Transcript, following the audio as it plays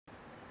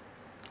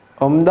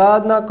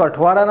અમદાવાદના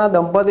કઠવાડાના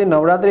દંપતી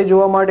નવરાત્રી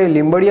જોવા માટે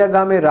લીંબડિયા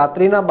ગામે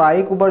રાત્રિના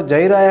બાઇક ઉપર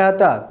જઈ રહ્યા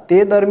હતા। તે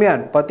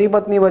દરમિયાન પતિ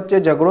પત્ની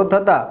વચ્ચે ઝઘડો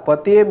થતા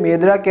પતિએ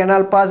મેદરા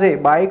કેનાલ પાસે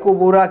બાઇક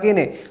ઊભું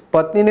રાખીને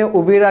પત્નીને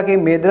ઊભી રાખી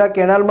મેદરા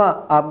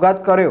કેનાલમાં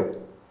આપઘાત કર્યો।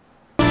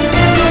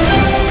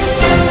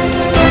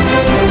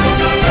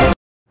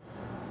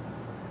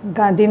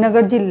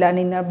 ગાંધીનગર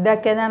જિલ્લાની નર્મદા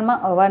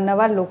કેનાલમાં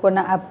અવારનવાર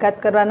લોકોના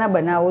આપઘાત કરવાના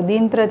બનાવો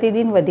દિન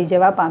પ્રતિદિન વધી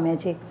જવા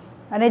પામ્યા છે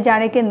અને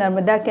જાણે કે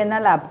નર્મદા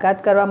કેનાલ આપઘાત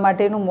કરવા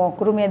માટેનું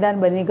મોકરું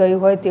મેદાન બની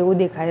ગયું હોય તેવું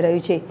દેખાઈ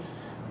રહ્યું છે।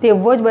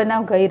 તેવો જ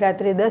બનાવ ગઈ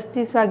રાત્રે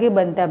 10:30 વાગે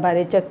બનતા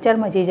ભારે ચકચાર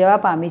મચી જવા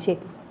પામી છે।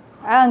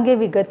 આ અંગે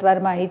વિગતવાર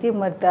માહિતી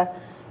મળતા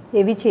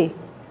એવી છે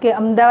કે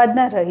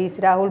અમદાવાદના રહીશ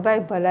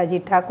રાહુલભાઈ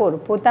ભલાજી ઠાકોર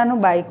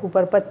પોતાનું બાઇક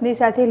ઉપર પત્ની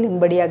સાથે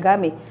લીંબડિયા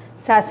ગામે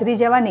સાસરી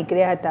જવા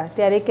નીકળ્યા હતા।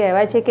 ત્યારે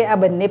કહેવાય છે કે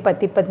આ બંને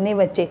પતિ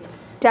પત્ની વચ્ચે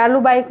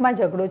ચાલુ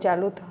બાઇકમાં ઝઘડો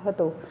ચાલુ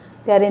હતો।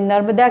 ત્યારે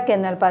નર્મદા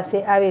કેનાલ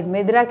પાસે આવેલ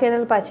મેદરા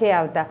કેનાલ પાસે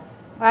આવતા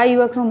આ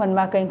યુવકનું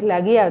મનમાં કંઈક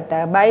લાગી આવતા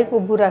બાઇક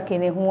ઊભું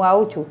રાખીને હું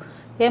આવું છું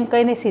તેમ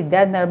કહીને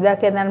સીધા જ નર્મદા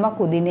કેનાલમાં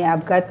કૂદીને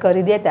આપઘાત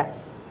કરી દેતા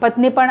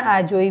પત્ની પણ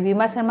આ જોઈ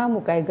વિમાસણમાં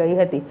મુકાઈ ગઈ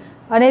હતી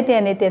અને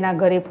તેને તેના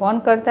ઘરે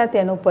ફોન કરતા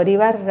તેનો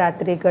પરિવાર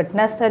રાત્રે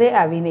ઘટના સ્થળે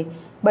આવીને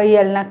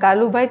બહિયાલના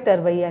કાલુભાઈ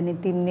તરવૈયાની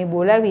ટીમને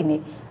બોલાવીને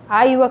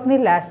આ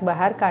યુવકની લાશ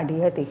બહાર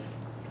કાઢી હતી।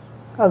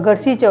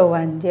 અગરસિંહ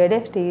ચૌહાણ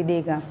ZSTV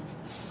દેગામ।